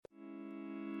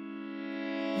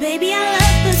Baby, I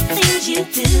love the things you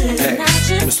do. Hey, and I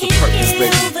just Mr. can't Perkins, get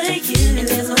baby. over you. And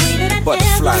there's a way that I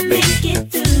Buttaphly, never baby. make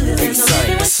it through. There's no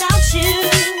living without you.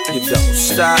 You don't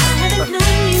stop. I haven't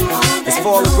known you all that It's for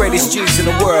all the greatest G's in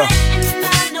the world.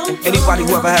 Anybody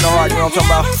who ever had a heart, you know what I'm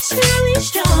talking about?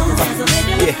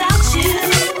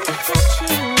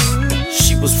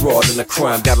 She was raw in the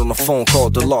crime, got on the phone,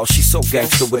 called the law. She so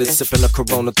gangster with it, sipping a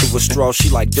Corona through a straw. She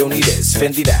like Dooney this,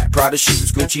 Fendi that, Prada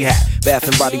shoes, Gucci hat, Bath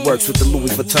and Body Works with the Louis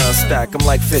Vuitton stack. I'm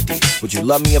like 50. Would you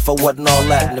love me if I wasn't all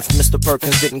that? And if Mr.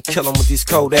 Perkins didn't kill him with these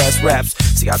cold ass raps?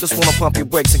 See, I just wanna pump your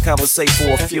brakes and conversate for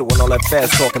a few, and all that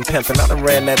fast talking pimping. I done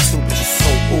ran that too, but you're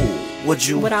so ooh. Would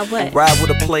you ride with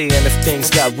a player? And if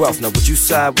things got rough, now would you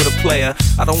side with a player?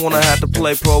 I don't wanna have to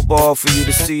play pro ball for you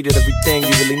to see that everything you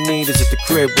really need is at the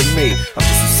crib with me. I'm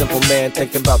just a simple man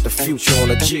thinking about the future on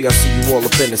a G. I see you all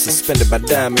up in it, suspended by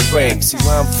diamond rings. See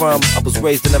where I'm from, I was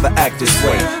raised to never act this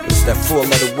way. It was that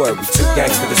 4-letter word we too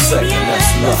gangster to say, and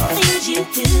that's love. Things you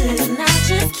do, and I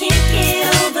just can't get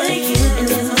over you. And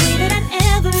there's no way that I'd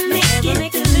ever make it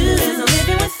through. There's no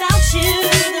living without you.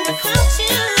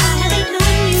 I haven't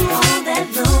known you all that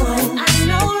long. I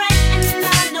know right and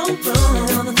I know wrong.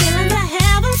 And all the feelings I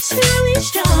have are truly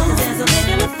strong. There's no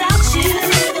living without you.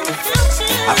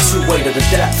 I true way to the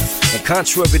death. And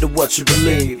contrary to what you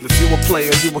believe, if you a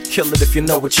player, you will kill it if you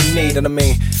know what you need. And I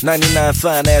mean, 99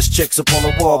 fine ass chicks up on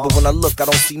the wall, but when I look, I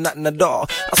don't see nothing at all.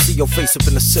 I see your face up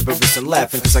in the Cerberus and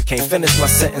laughing, cause I can't finish my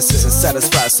sentences and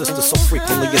satisfy sister so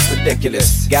frequently it's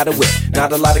ridiculous. Got a whip,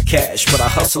 not a lot of cash, but I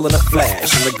hustle in a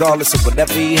flash. And regardless of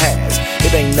whatever he has,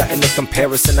 it ain't nothing in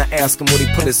comparison. I ask him would he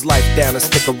put his life down and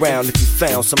stick around if he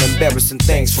found some embarrassing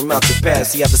things from out your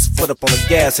past. He had his foot up on the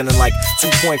gas and in like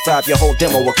 2.5 your whole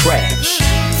demo will crash.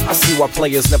 I see why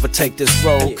players never take this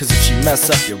road, cause if you mess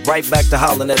up, you're right back to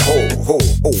hollering at ho. Oh,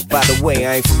 by the way,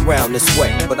 I ain't from around this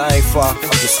way, but I ain't far,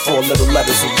 I'm just 4 little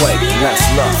letters away, and that's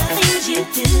love. Things you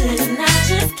do, and I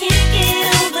just can't get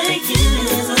over you.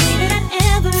 There's no way that I'd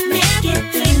ever make it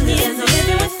through. There's no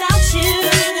living without you.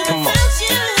 Come on,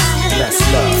 that's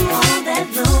love. All that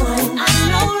long. I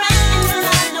know right and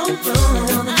I know wrong. And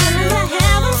all the feelings I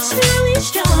have are truly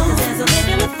strong. There's no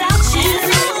living without you.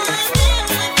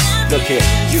 Look here,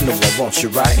 you know I want you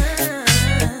right.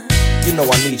 You know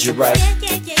I need you right.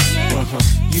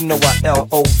 You know I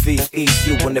love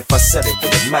you, and if I said it,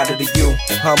 would it matter to you?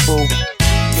 Humble,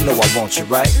 you know I want you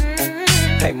right.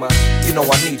 Hey ma, you know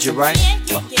I need you right.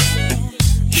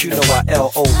 You know I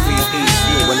love you,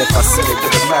 and if I said it,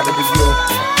 would it matter to you?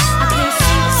 I can't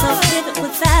see myself living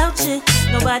without you.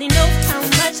 Nobody knows how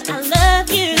much I love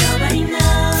you. Nobody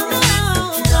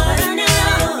knows. Nobody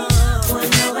knows. Boy,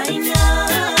 nobody knows.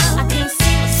 I can't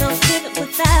see myself living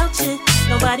without you.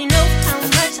 Nobody knows how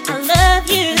much I love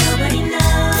you. Nobody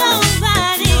knows.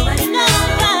 Nobody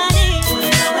knows.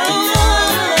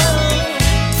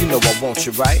 You know I want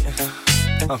you right.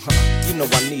 You know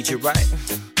I need you right.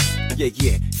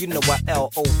 Yeah. You know I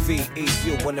love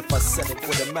you, and if I said it,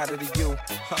 would it matter to you?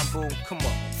 Humble, come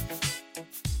on.